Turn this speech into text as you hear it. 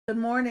Good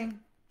morning.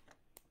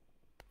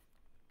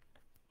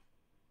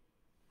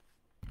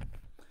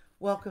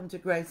 Welcome to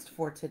Grace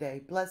for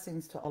Today.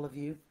 Blessings to all of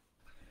you.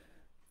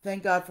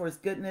 Thank God for his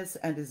goodness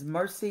and his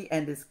mercy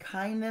and his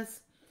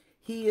kindness.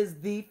 He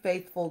is the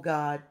faithful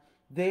God.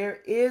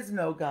 There is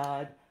no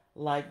God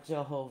like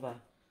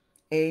Jehovah.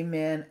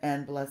 Amen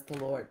and bless the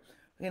Lord.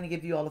 We're going to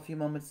give you all a few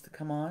moments to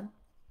come on,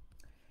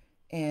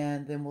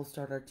 and then we'll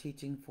start our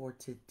teaching for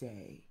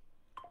today.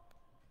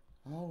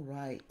 All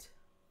right.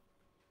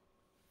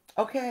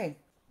 Okay.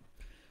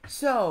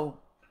 So,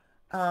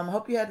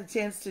 hope you had a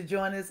chance to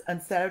join us on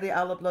Saturday.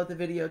 I'll upload the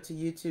video to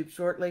YouTube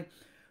shortly.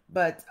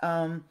 But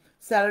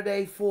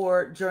Saturday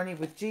for Journey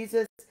with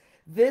Jesus.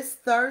 This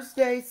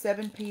Thursday,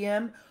 7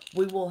 p.m.,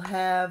 we will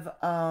have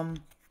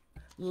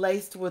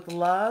Laced with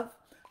Love.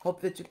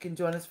 Hope that you can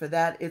join us for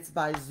that. It's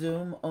by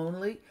Zoom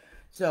only.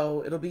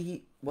 So it'll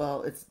be,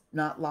 well, it's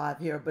not live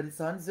here, but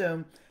it's on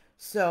Zoom.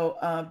 So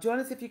join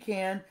us if you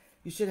can.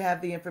 You should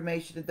have the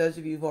information to those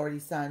of you who've already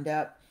signed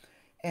up.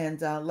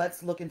 And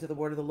let's look into the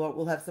word of the Lord.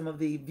 We'll have some of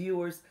the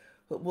viewers,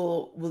 the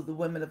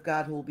women of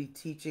God who will be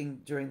teaching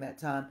during that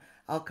time.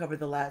 I'll cover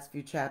the last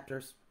few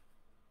chapters,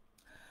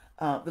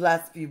 the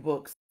last few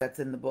books that's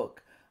in the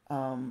book.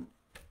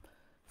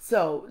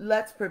 So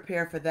let's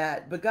prepare for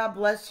that. But God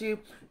bless you.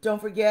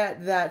 Don't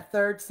forget that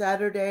third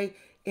Saturday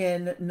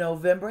in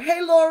November.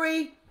 Hey,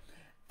 Lori.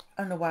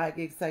 I don't know why I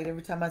get excited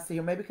every time I see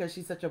her. Maybe because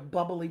she's such a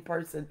bubbly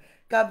person.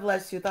 God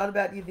bless you. Thought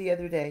about you the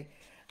other day.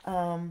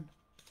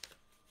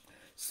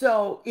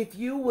 So if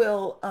you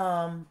will,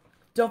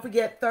 don't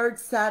forget third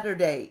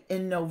Saturday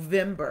in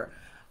November,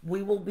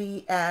 we will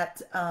be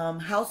at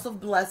House of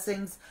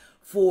Blessings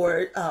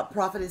for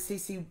Prophetess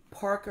C.C.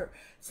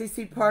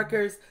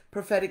 Parker's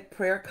Prophetic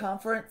Prayer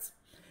Conference.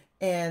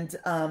 And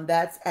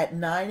that's at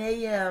 9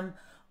 a.m.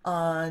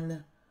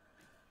 on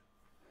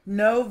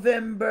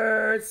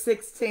November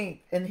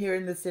 16th and here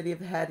in the city of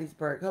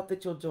Hattiesburg. Hope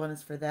that you'll join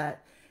us for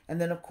that. And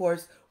then, of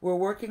course, we're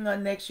working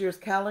on next year's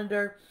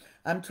calendar.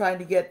 I'm trying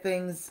to get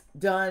things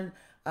done.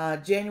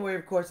 January,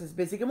 of course, is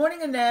busy. Good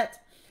morning, Annette.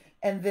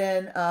 And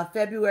then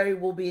February,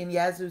 we'll be in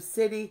Yazoo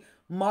City.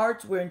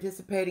 March, we're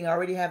anticipating, I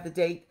already have the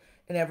date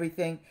and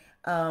everything.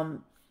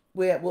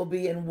 We'll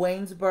be in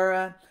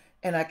Waynesboro.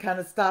 And I kind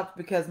of stopped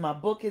because my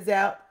book is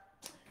out.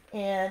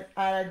 And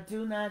I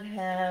do not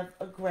have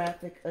a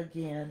graphic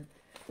again.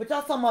 But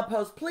y'all saw my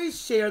post.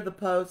 Please share the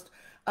post.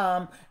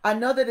 I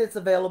know that it's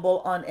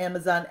available on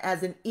Amazon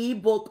as an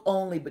ebook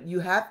only, but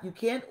you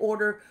can't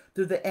order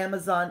through the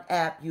Amazon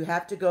app. You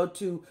have to go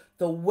to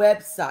the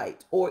website,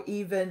 or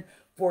even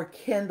for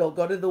Kindle,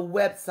 go to the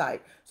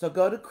website. So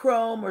go to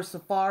Chrome or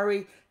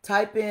Safari,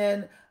 type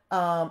in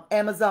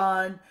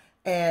Amazon,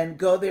 and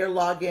go there,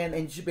 log in,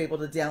 and you should be able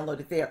to download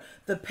it there.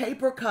 The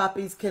paper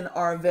copies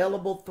are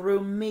available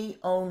through me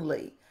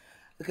only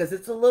because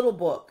it's a little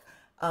book.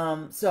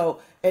 The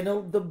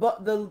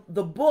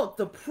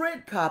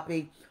print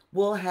copy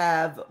will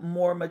have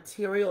more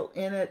material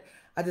in it.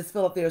 I just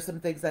feel like there are some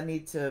things I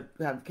need to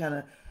kind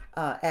of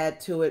add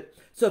to it.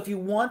 So if you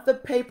want the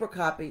paper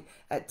copy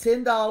at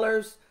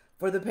 $10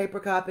 for the paper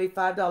copy,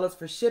 $5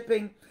 for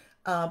shipping,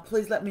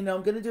 please let me know.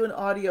 I'm going to do an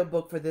audio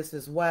book for this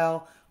as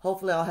well.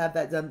 Hopefully I'll have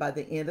that done by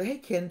the end. Hey,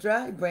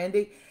 Kendra, hey,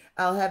 Brandy.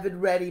 I'll have it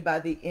ready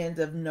by the end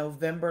of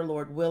November,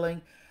 Lord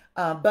willing.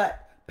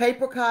 But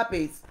paper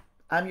copies,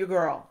 I'm your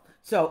girl.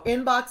 So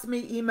inbox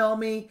me, email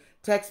me,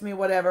 text me,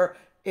 whatever,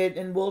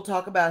 and we'll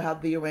talk about how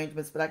the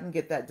arrangements, but I can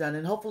get that done.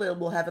 And hopefully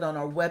we'll have it on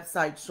our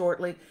website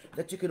shortly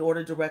that you can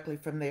order directly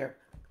from there.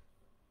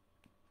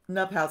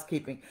 Enough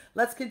housekeeping.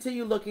 Let's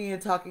continue looking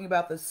and talking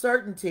about the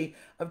certainty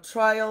of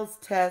trials,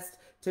 tests,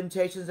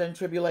 temptations, and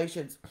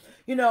tribulations.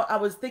 You know, I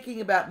was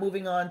thinking about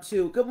moving on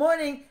to, good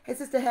morning. Hey,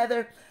 Sister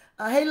Heather.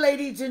 Hey,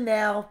 Lady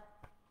Janelle.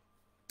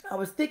 I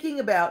was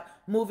thinking about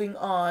moving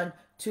on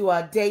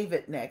to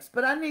David next,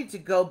 but I need to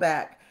go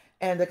back.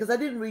 And because I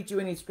didn't read you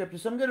any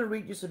scriptures, so I'm going to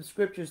read you some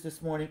scriptures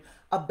this morning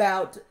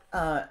about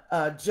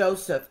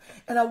Joseph.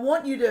 And I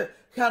want you to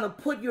kind of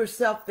put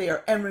yourself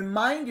there and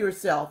remind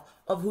yourself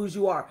of who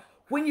you are.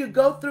 When you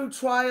go through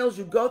trials,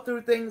 you go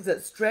through things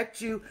that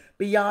stretch you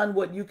beyond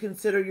what you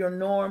consider your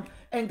norm.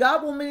 And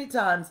God will many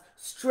times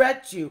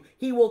stretch you.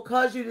 He will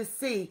cause you to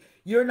see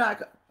you're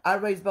not. I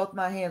raise both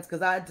my hands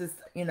because I just,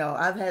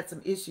 I've had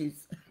some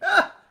issues.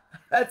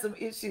 Had some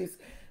issues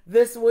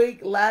this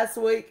week, last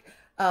week.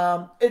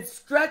 It's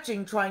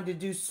stretching trying to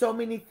do so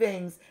many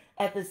things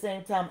at the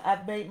same time.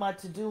 I've made my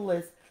to-do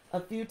list a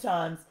few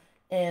times,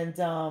 and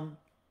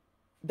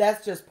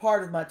that's just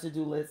part of my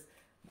to-do list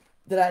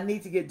that I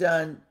need to get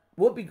done.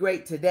 Would be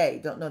great today.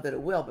 Don't know that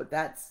it will, but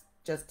that's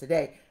just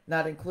today,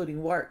 not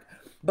including work.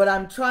 But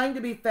I'm trying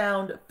to be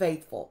found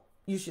faithful.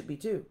 You should be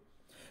too.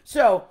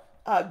 So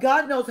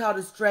God knows how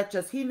to stretch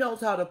us. He knows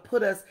how to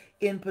put us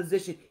in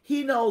position.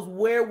 He knows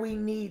where we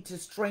need to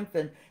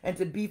strengthen and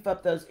to beef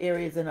up those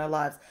areas in our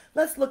lives.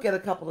 Let's look at a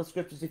couple of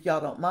scriptures if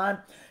y'all don't mind.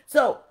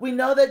 So we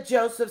know that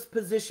Joseph's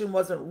position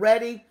wasn't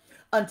ready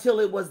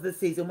until it was the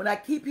season. When I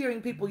keep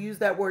hearing people use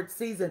that word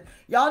season,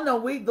 y'all know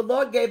the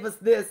Lord gave us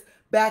this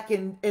back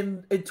in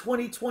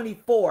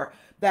 2024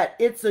 that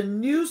it's a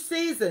new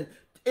season.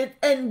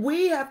 And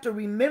we have to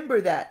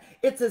remember that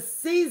it's a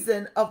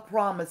season of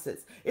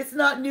promises. It's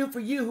not new for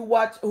you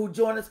who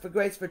join us for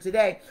Grace for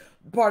Today,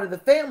 part of the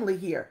family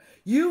here.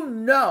 You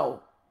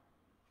know,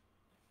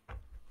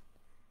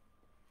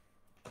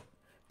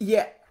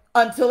 yeah,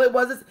 until it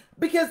wasn't,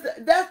 because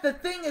that's the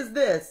thing is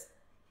this.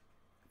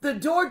 The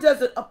door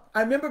doesn't,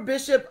 I remember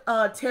Bishop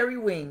Terry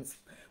Weems,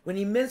 when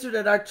he ministered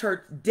at our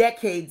church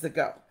decades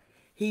ago,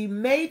 he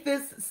made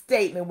this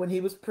statement when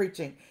he was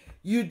preaching.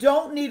 You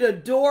don't need a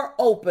door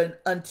open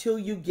until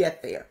you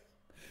get there.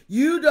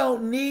 You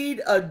don't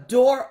need a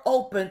door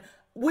open.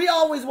 We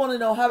always want to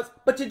know how,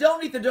 but you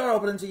don't need the door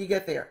open until you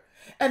get there.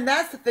 And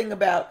that's the thing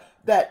about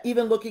that,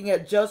 even looking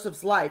at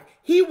Joseph's life,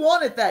 he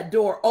wanted that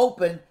door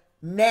open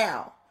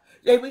now.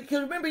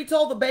 Because remember, he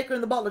told the baker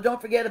and the butler, don't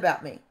forget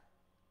about me.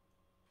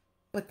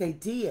 But they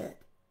did.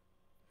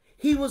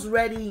 He was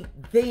ready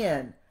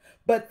then.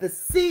 But the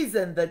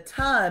season, the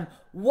time,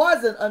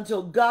 wasn't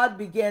until God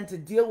began to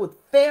deal with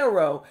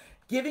Pharaoh,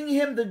 giving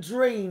him the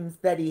dreams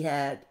that he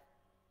had,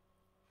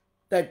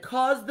 that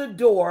caused the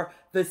door,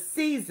 the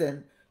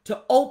season,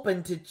 to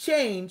open, to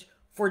change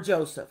for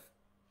Joseph.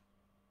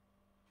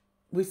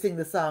 We sing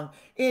the song,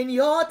 in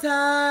your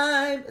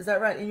time. Is that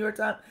right? In your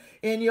time?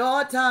 In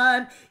your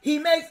time, he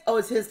makes,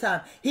 it's his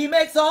time. He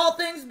makes all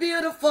things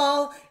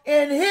beautiful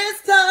in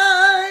his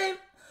time.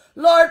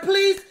 Lord,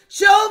 please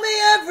show me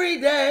every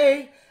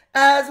day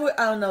as we,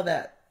 I don't know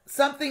that.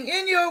 Something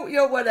in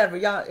your whatever.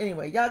 Y'all,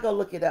 anyway, y'all go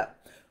look it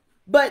up.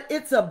 But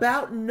it's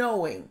about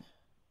knowing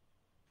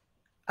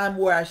I'm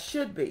where I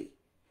should be,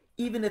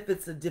 even if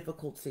it's a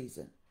difficult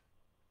season.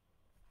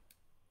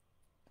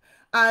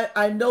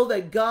 I know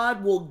that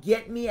God will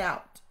get me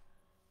out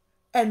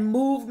and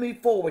move me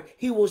forward.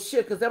 He will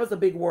shift, because that was a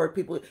big word,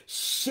 people.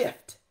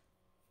 Shift.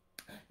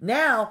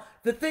 Now,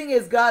 the thing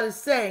is, God is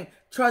saying,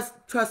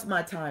 trust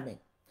my timing.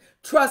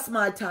 Trust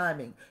my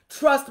timing.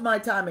 Trust my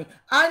timing.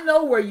 I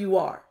know where you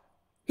are.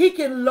 He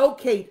can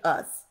locate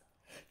us.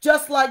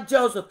 Just like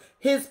Joseph,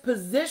 his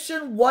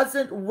position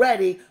wasn't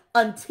ready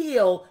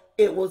until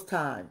it was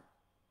time.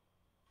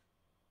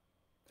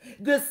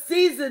 The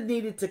season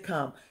needed to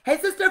come. Hey,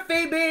 Sister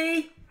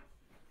Phoebe.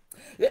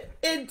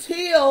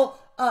 Until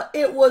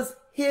it was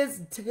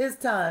his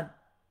time.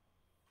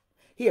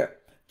 Here,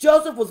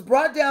 Joseph was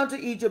brought down to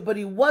Egypt, but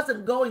he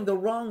wasn't going the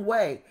wrong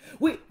way.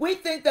 We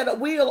think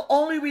that we'll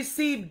only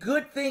receive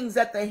good things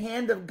at the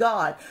hand of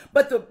God.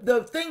 But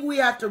the thing we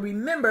have to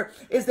remember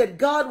is that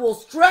God will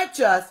stretch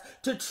us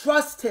to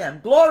trust him.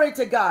 Glory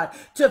to God.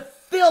 To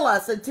fill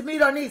us and to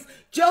meet our needs.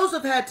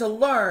 Joseph had to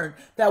learn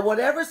that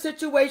whatever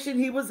situation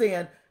he was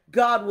in,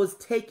 God was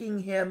taking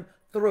him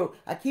through.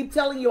 I keep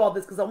telling you all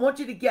this because I want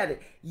you to get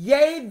it.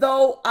 Yea,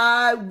 though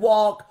I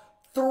walk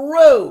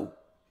through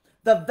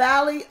the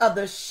valley of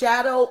the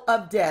shadow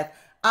of death,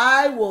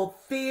 I will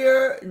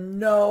fear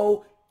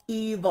no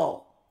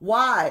evil.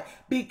 Why?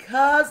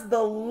 Because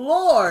the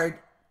Lord,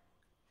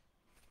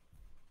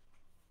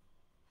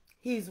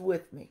 he's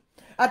with me.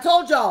 I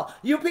told y'all,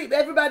 you people,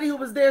 everybody who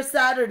was there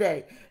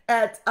Saturday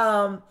at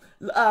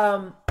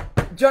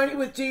Journey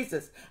with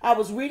Jesus, I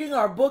was reading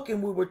our book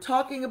and we were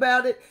talking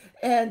about it,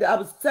 and I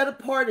was set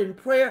apart in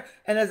prayer.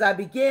 And as I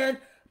began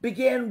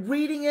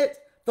reading it,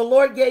 the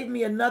Lord gave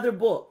me another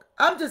book.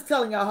 I'm just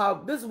telling y'all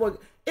how this is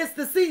what, it's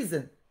the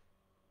season.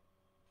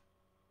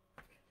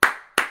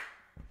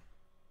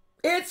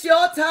 It's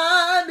your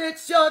time.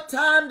 It's your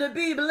time to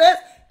be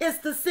blessed. It's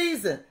the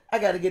season. I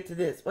got to get to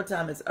this. What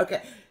time is it?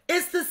 Okay.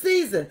 It's the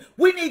season.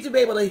 We need to be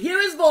able to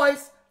hear his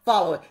voice,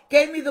 follow it.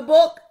 Gave me the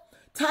book,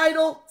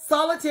 title,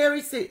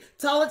 Solitary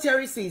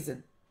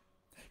Season.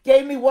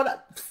 Gave me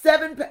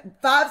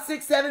 5,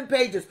 6, 7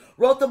 pages.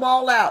 Wrote them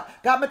all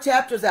out. Got my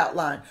chapters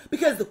outlined.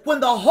 Because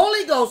when the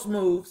Holy Ghost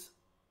moves,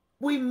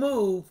 we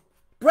move.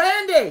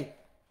 Brandy.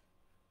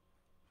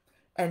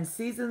 And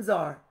seasons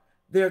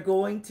they're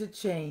going to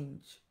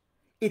change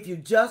if you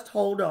just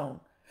hold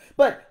on.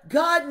 But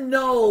God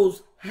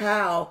knows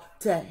how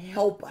to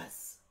help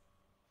us.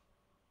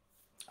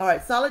 All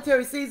right,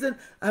 Solitary Season,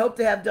 I hope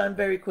to have done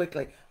very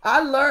quickly. I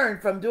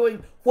learned from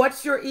doing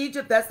What's Your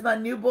Egypt? That's my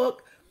new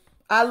book.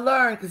 I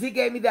learned, because he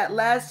gave me that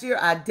last year.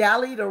 I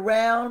dallied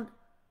around,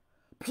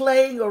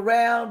 playing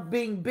around,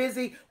 being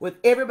busy with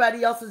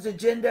everybody else's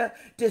agenda,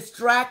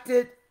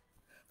 distracted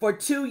for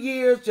 2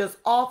 years, just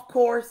off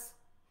course.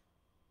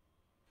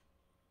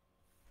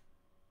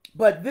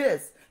 But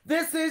this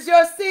is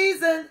your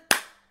season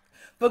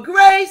for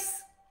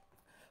grace,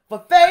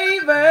 for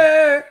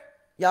favor.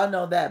 Y'all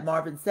know that,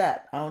 Marvin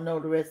Sapp. I don't know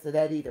the rest of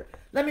that either.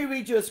 Let me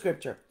read you a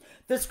scripture.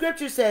 The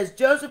scripture says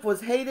Joseph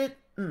was hated.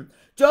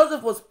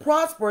 Joseph was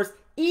prosperous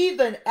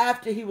even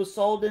after he was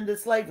sold into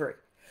slavery.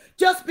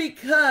 Just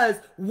because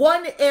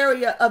one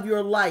area of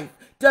your life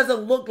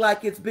doesn't look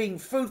like it's being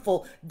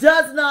fruitful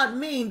does not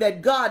mean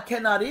that God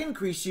cannot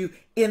increase you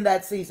in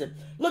that season.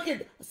 Look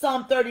at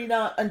Psalm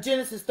 39 and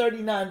Genesis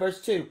 39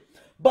 verse 2.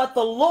 But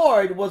the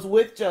Lord was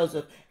with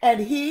Joseph,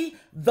 and he,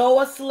 though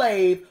a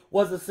slave,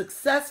 was a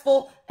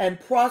successful and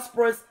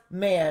prosperous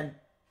man.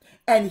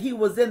 and he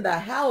was in the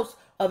house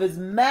of his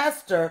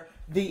master,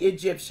 the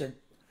Egyptian.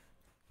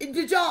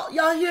 Did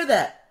y'all hear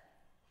that?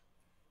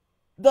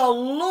 The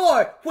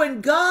Lord, when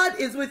God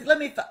is with,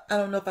 I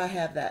don't know if I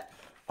have that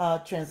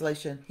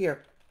translation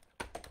here.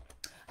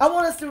 I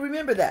want us to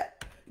remember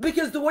that,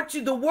 because the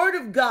word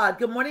of God.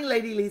 Good morning,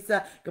 Lady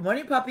Lisa. Good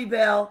morning, Puppy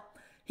Bell.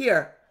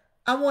 Here,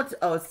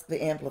 it's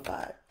the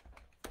Amplified.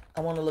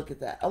 I want to look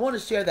at that. I want to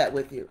share that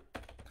with you,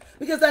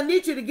 because I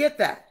need you to get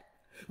that.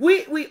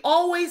 We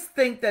always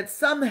think that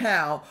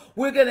somehow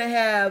we're going to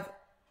have,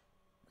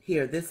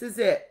 here, this is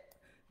it.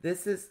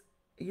 This is,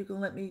 you can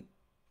let me,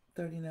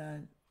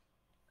 39.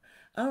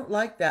 I don't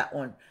like that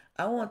one.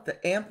 I want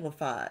the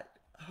Amplified.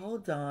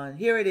 Hold on.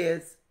 Here it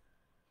is.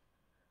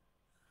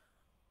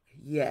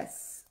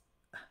 Yes.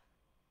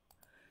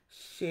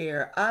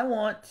 Share. I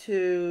want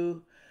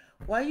to,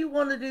 why you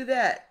want to do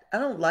that? I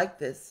don't like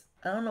this.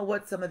 I don't know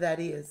what some of that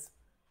is.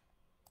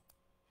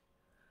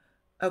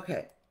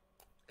 Okay.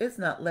 It's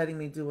not letting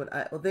me do what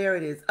well, there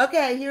it is.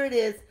 Okay, here it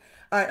is.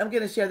 All right, I'm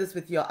going to share this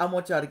with y'all. I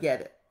want y'all to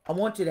get it. I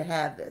want you to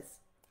have this.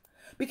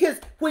 Because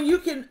when you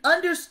can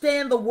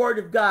understand the word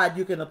of God,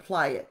 you can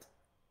apply it.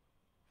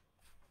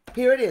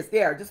 Here it is.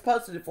 There, just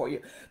posted it for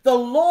you. The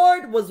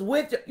Lord was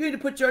with you. You need to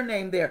put your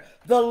name there.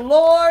 The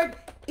Lord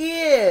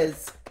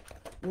is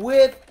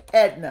with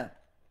Edna.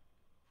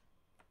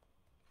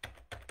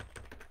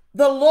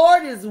 The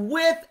Lord is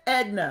with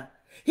Edna.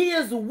 He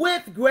is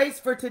with Grace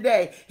for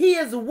Today. He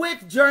is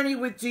with Journey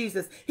with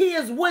Jesus. He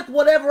is with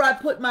whatever I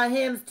put my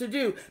hands to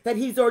do that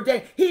he's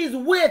ordained. He's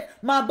with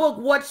my book,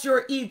 What's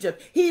Your Egypt?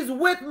 He's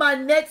with my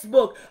next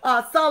book,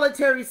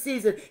 Solitary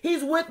Season.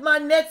 He's with my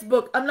next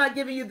book. I'm not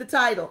giving you the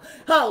title.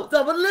 But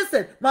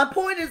listen, my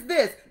point is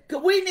this.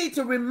 We need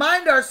to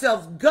remind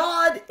ourselves,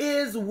 God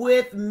is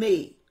with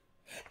me.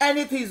 And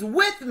if he's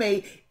with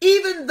me,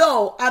 even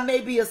though I may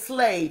be a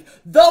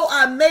slave, though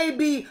I may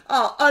be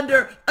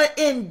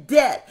in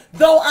debt,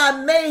 though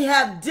I may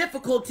have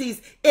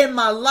difficulties in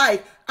my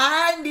life,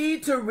 I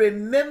need to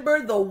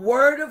remember the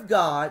word of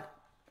God.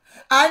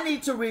 I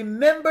need to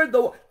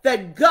remember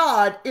that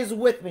God is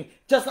with me,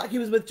 just like he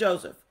was with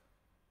Joseph.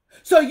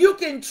 So you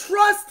can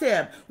trust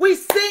him. We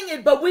sing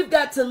it, but we've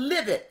got to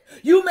live it.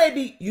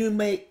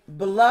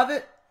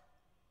 Beloved,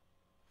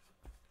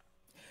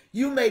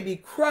 you may be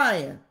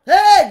crying.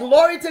 Hey,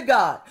 glory to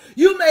God.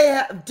 You may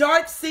have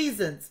dark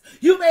seasons.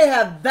 You may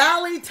have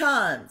valley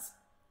times.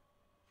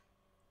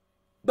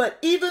 But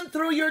even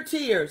through your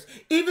tears,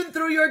 even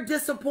through your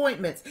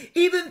disappointments,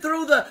 even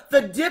through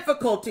the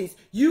difficulties,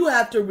 you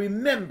have to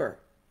remember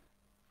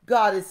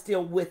God is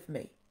still with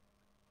me.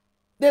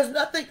 There's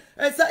nothing,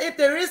 and so if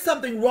there is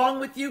something wrong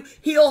with you,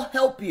 he'll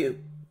help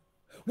you.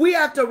 We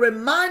have to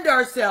remind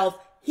ourselves,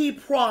 he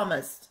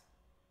promised.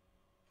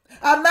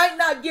 I might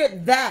not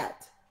get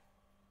that.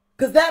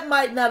 Because that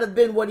might not have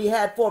been what he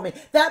had for me.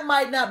 That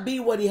might not be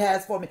what he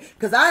has for me.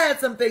 Because I had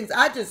some things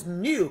I just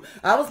knew.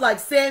 I was like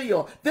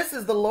Samuel, this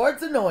is the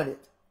Lord's anointed.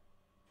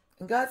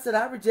 And God said,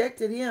 I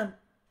rejected him.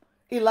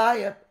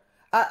 Eliab,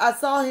 I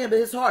saw him in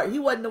his heart. He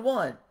wasn't the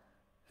one.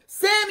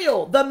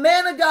 Samuel, the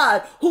man of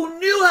God, who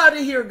knew how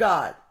to hear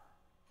God.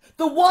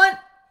 The one,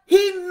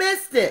 he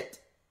missed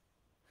it.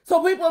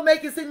 So people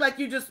make it seem like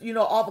you just,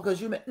 awful because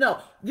you missed. No,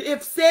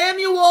 if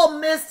Samuel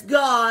missed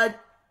God,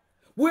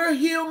 we're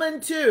human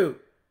too.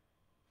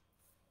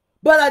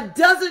 But it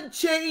doesn't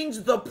change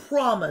the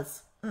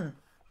promise.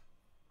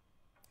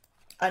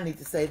 I need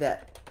to say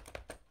that.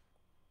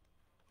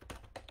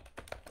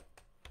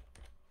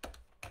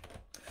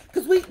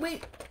 Because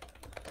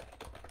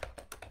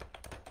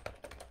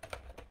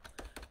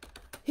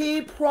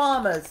he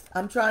promised.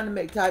 I'm trying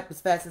to type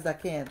as fast as I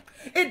can.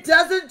 It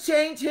doesn't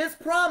change his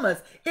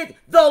promise.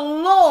 The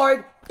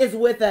Lord is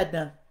with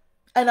Edna.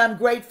 And I'm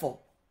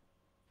grateful.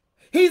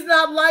 He's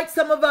not like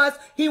some of us.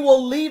 He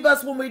will leave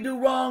us when we do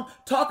wrong.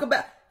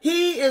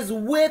 He is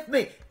with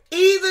me.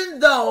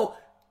 Even though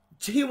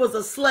he was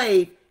a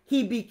slave,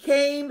 he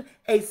became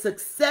a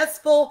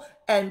successful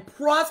and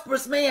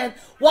prosperous man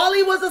while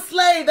he was a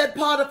slave at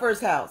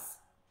Potiphar's house.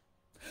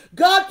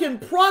 God can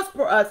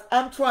prosper us.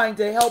 I'm trying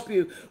to help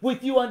you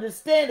with you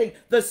understanding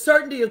the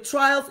certainty of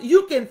trials.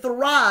 You can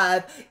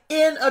thrive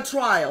in a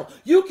trial.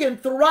 You can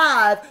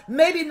thrive,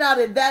 maybe not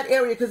in that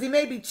area because he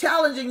may be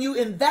challenging you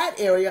in that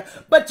area,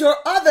 but your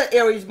other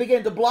areas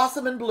begin to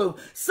blossom and bloom.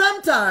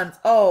 Sometimes,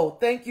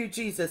 thank you,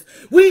 Jesus.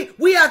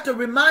 We have to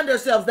remind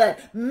ourselves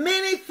that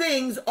many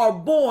things are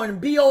born,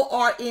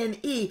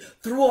 B-O-R-N-E,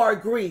 through our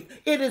grief.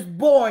 It is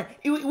born.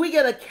 We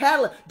get a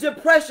catalyst.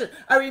 Depression.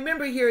 I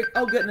remember hearing,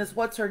 oh goodness,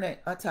 what's her name?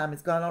 My time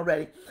is gone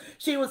already.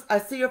 I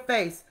see her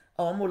face.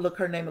 Oh, I'm going to look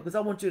her name up because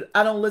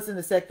I don't listen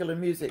to secular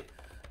music.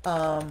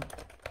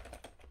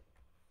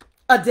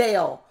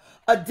 Adele,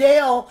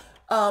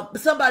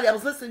 somebody I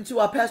was listening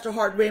to, Pastor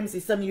Hart Ramsey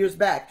some years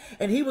back,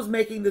 and he was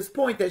making this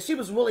point that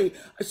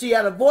she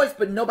had a voice,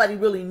 but nobody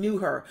really knew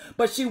her.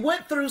 But she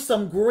went through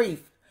some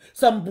grief,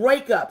 some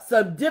breakups,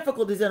 some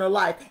difficulties in her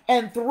life,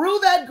 and through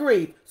that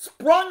grief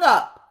sprung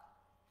up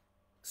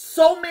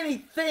so many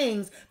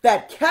things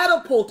that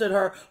catapulted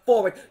her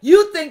forward.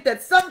 You think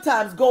that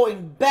sometimes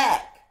going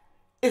back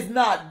is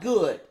not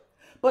good.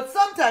 But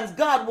sometimes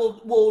God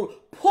will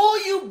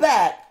pull you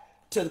back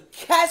to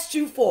cast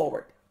you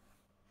forward.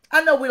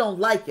 I know we don't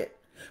like it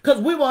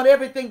because we want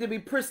everything to be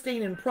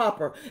pristine and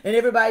proper. And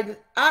everybody,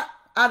 I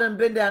done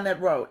been down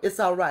that road. It's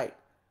all right.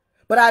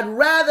 But I'd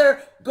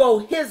rather go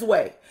his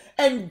way.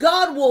 And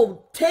God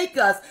will take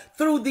us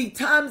through the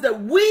times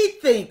that we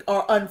think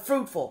are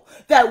unfruitful,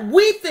 that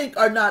we think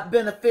are not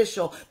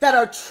beneficial, that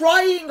are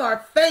trying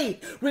our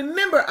faith.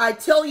 Remember, I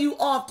tell you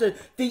often,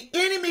 the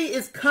enemy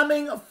is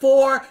coming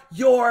for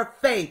your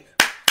faith.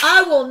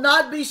 I will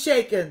not be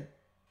shaken.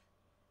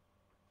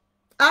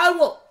 I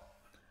will.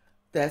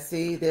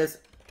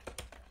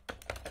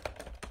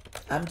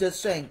 I'm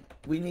just saying,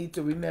 we need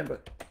to remember.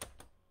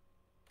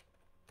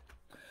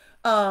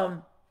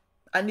 I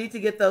need to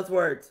get those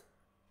words.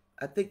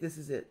 I think this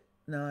is it.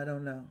 No, I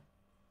don't know.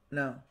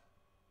 No.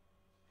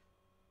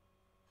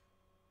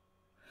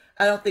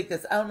 I don't think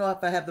this. I don't know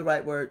if I have the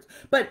right words.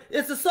 But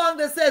it's a song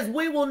that says,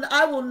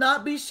 I will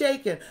not be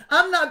shaken.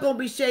 I'm not going to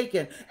be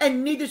shaken.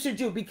 And neither should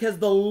you, because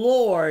the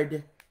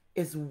Lord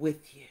is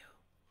with you.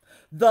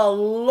 The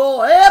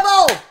Lord.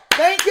 Ebo!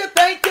 Thank you,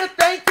 thank you,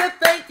 thank you,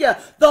 thank you.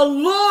 The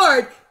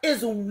Lord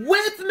is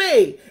with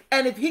me.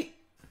 And if he,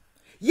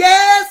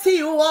 yes,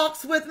 he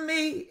walks with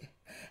me.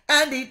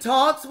 And he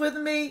talks with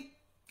me.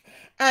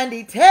 And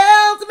he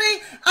tells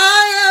me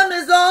I am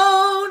his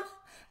own,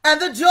 and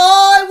the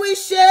joy we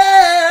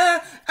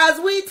share as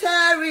we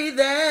tarry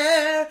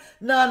there,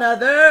 none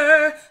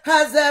other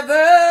has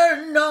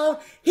ever known.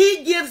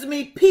 He gives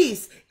me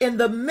peace in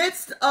the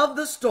midst of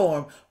the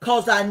storm,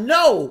 'cause I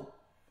know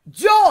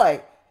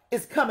joy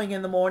is coming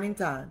in the morning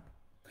time.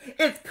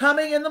 It's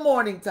coming in the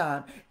morning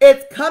time.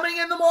 It's coming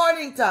in the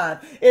morning time.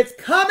 It's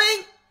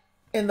coming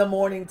in the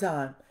morning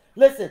time.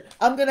 Listen,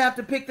 I'm going to have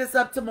to pick this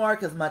up tomorrow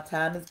because my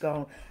time is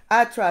gone.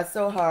 I try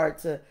so hard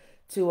to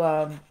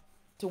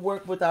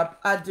work with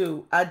I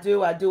do.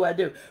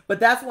 But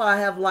that's why I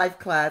have life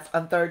class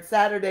on third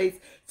Saturdays,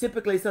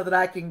 typically so that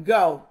I can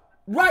go.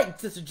 Right,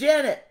 Sister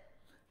Janet.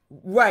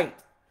 Right.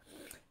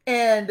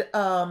 And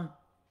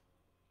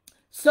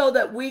so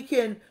that we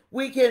can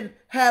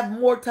have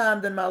more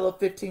time than my little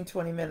 15,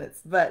 20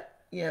 minutes. But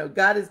you know,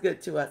 God is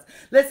good to us.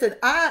 Listen,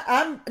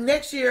 I'm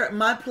next year,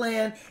 my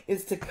plan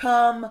is to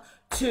come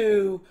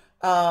to,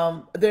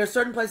 there are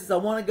certain places I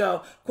want to go.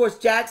 Of course,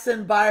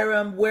 Jackson,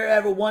 Byram,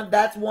 wherever,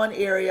 that's one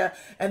area.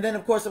 And then,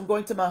 of course, I'm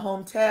going to my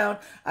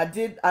hometown. I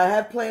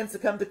have plans to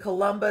come to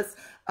Columbus.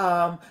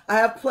 I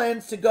have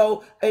plans to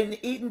go in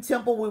Eaton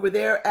Temple. We were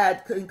there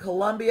in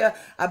Columbia.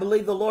 I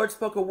believe the Lord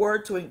spoke a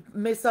word to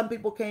some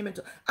people came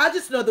into. I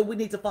just know that we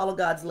need to follow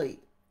God's lead.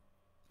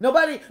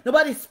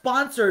 Nobody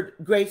sponsored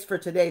Grace for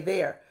Today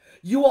there.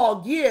 You all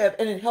give,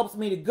 and it helps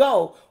me to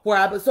go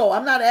so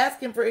I'm not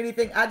asking for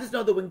anything. I just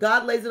know that when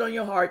God lays it on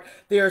your heart,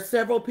 there are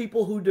several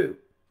people who do.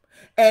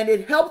 And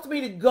it helps me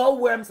to go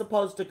where I'm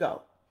supposed to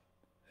go.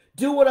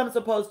 Do what I'm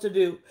supposed to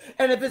do.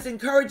 And if it's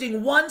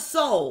encouraging one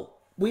soul,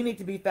 we need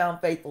to be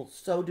found faithful.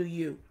 So do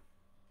you.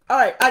 All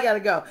right, I got to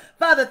go.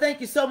 Father,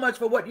 thank you so much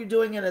for what you're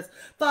doing in us.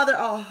 Father,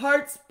 our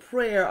heart's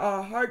prayer,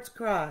 our heart's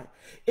cry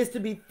is to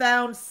be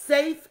found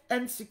safe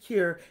and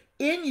secure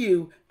in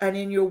you and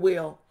in your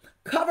will.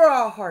 Cover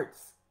our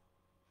hearts.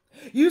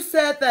 You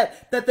said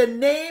that the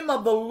name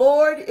of the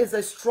Lord is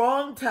a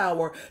strong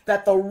tower,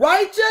 that the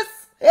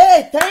righteous,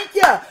 hey, thank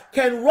you,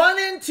 can run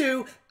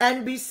into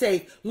and be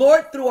safe.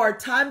 Lord, through our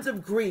times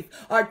of grief,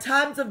 our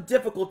times of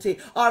difficulty,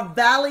 our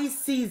valley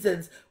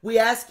seasons, we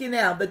ask you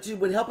now that you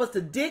would help us to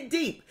dig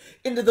deep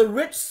into the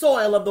rich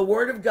soil of the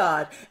Word of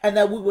God, and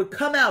that we would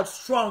come out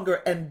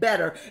stronger and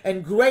better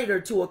and greater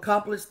to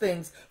accomplish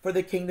things for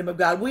the kingdom of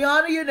God. We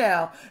honor you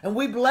now, and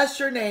we bless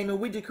your name,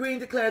 and we decree and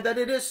declare that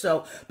it is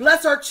so.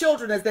 Bless our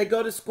children as they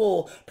go to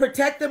school.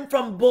 Protect them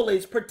from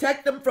bullies.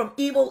 Protect them from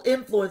evil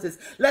influences.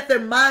 Let their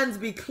minds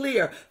be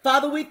clear.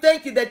 Father, we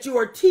thank you that you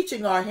are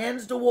teaching our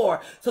hands to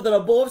war, so that a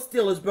bow of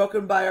steel is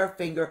broken by our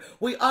finger.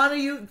 We honor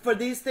you for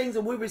these things,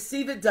 and we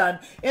receive it done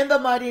in the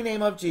mighty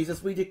name of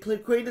Jesus. We decree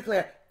and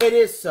declare it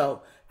is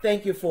so.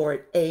 Thank you for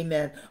it.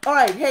 Amen. All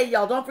right. Hey,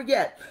 y'all, don't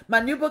forget,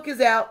 my new book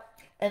is out,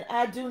 and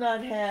I do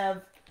not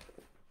have,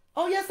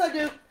 oh, yes, I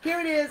do. Here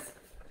it is.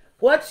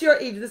 What's Your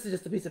Egypt? This is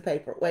just a piece of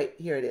paper. Wait,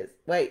 here it is.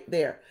 Wait,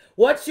 there.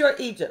 What's Your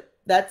Egypt?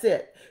 That's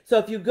it. So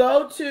if you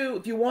want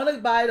to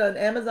buy it on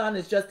Amazon,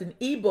 it's just an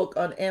ebook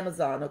on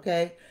Amazon,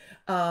 okay?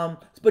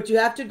 But you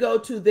have to go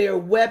to their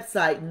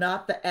website,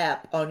 not the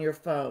app on your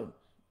phone.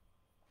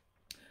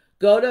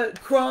 Go to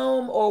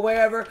Chrome or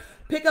wherever,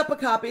 pick up a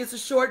copy. It's a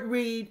short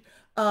read.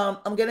 I'm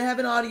going to have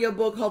an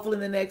audiobook hopefully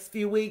in the next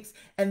few weeks.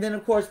 And then,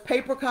 of course,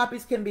 paper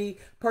copies can be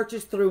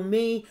purchased through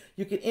me.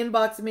 You can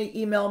inbox me,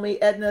 email me,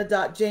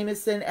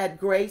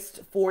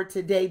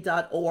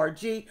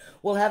 edna.jameson@gracedfortoday.org.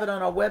 We'll have it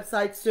on our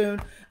website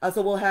soon.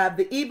 So we'll have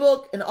the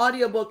ebook, an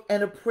audiobook,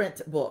 and a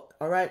print book.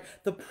 All right.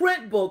 The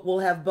print book will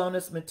have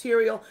bonus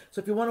material.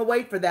 So if you want to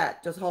wait for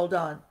that, just hold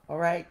on. All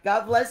right.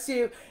 God bless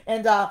you.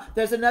 And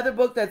there's another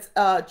book that's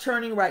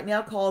churning right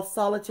now called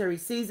Solitary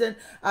Season.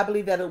 I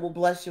believe that it will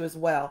bless you as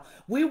well.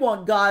 We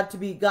want God's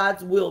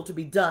will to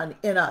be done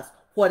in us,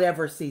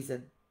 whatever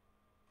season.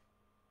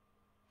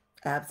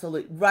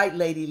 Absolutely. Right,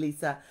 Lady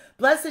Lisa.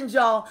 Blessings,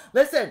 y'all.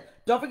 Listen,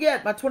 don't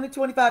forget my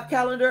 2025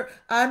 calendar.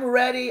 I'm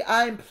ready.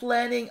 I'm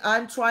planning.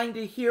 I'm trying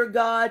to hear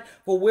God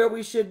for where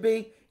we should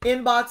be.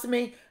 Inbox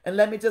me and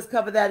let me just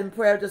cover that in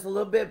prayer just a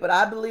little bit. But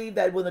I believe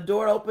that when the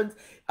door opens,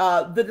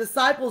 the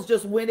disciples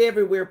just went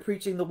everywhere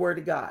preaching the word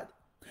of God.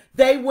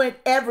 They went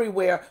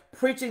everywhere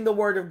preaching the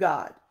word of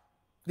God.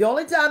 The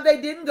only time they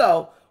didn't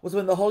go was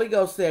when the Holy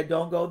Ghost said,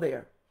 don't go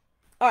there.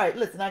 All right,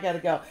 listen, I got to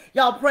go.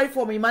 Y'all pray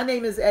for me. My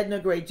name is Edna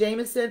Gray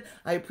Jameson.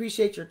 I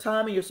appreciate your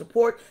time and your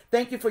support.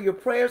 Thank you for your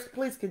prayers.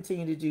 Please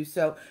continue to do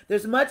so.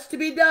 There's much to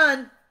be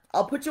done.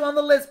 I'll put you on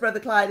the list, Brother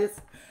Clytus,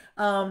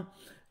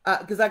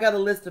 because I got a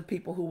list of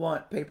people who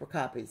want paper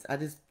copies. I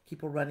just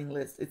keep a running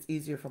list. It's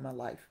easier for my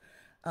life.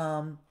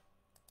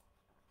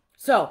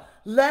 So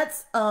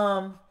let's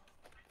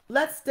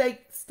stay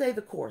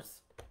the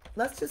course.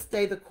 Let's just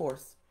stay the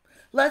course.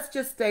 Let's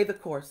just stay the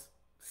course.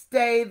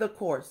 Stay the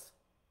course.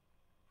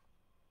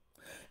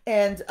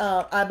 And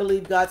I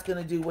believe God's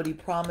going to do what he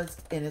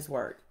promised in his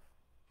word.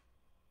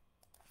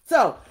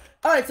 So,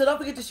 all right. So don't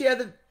forget to share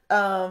the,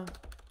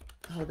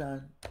 hold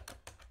on.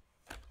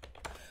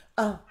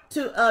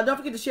 Don't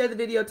forget to share the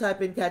video,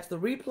 type in catch the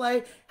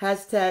replay,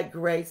 hashtag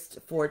graced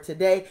for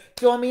today.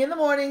 Join me in the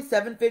morning,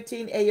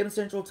 7:15 a.m.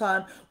 Central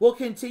Time. We'll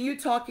continue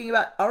talking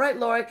about, all right,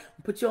 Lori,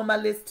 I'll put you on my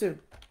list too.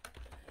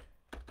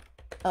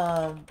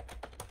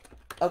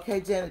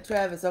 Okay, Janet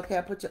Travis. Okay,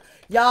 I put you.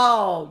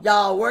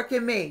 Y'all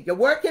working me. You're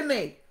working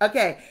me.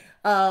 Okay.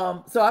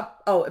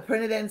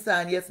 Printed and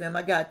signed. Yes, ma'am.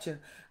 I got you.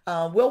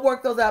 We'll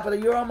work those out, but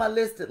you're on my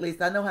list at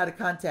least. I know how to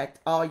contact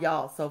all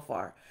y'all so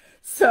far.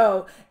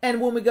 So,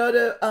 and when we go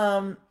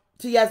to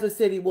Yazoo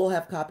City, we'll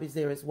have copies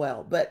there as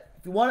well. But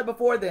if you want it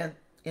before then,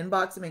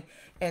 inbox me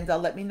and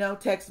let me know,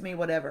 text me,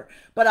 whatever.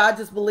 But I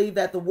just believe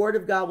that the word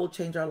of God will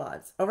change our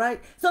lives. All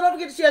right. So don't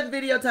forget to share the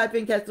video, type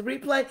in catch the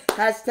replay,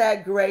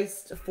 hashtag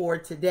graced for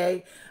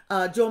today.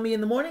 Join me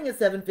in the morning at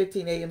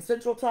 7:15 a.m.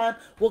 Central Time.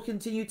 We'll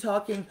continue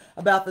talking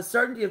about the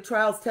certainty of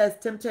trials,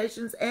 tests,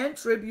 temptations, and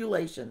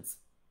tribulations.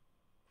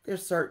 They're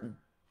certain.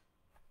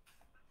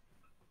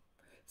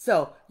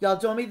 So y'all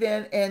join me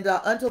then. And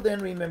until then,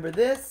 remember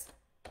this.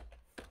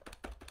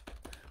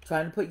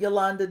 Trying to put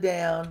Yolanda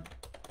down.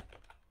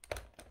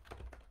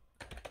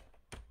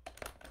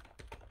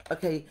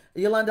 Okay,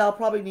 Yolanda, I'll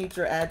probably need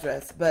your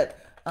address, but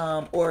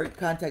or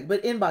contact,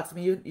 but inbox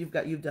me.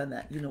 You've done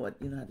that. You know how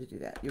to do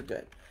that. You're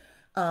good.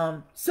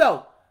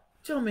 So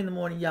join me in the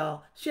morning,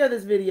 y'all. Share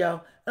this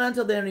video, and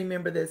until then,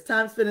 remember this: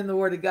 time spent in the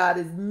Word of God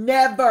is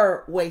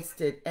never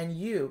wasted, and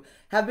you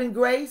have been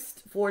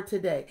graced for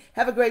today.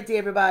 Have a great day,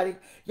 everybody.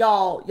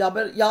 I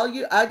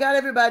got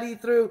everybody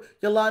through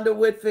Yolanda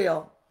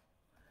Whitfield.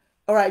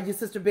 All right, your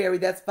sister Barry,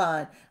 that's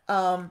fine.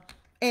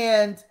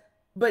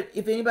 But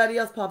if anybody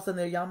else pops on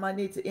there, y'all might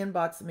need to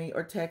inbox me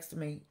or text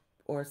me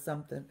or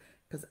something,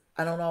 because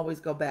I don't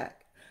always go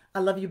back. I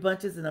love you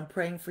bunches, and I'm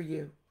praying for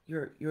you.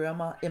 You're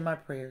in my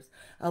prayers.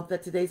 I hope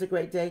that today's a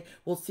great day.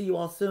 We'll see you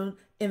all soon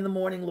in the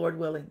morning, Lord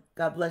willing.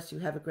 God bless you.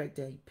 Have a great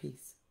day.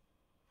 Peace.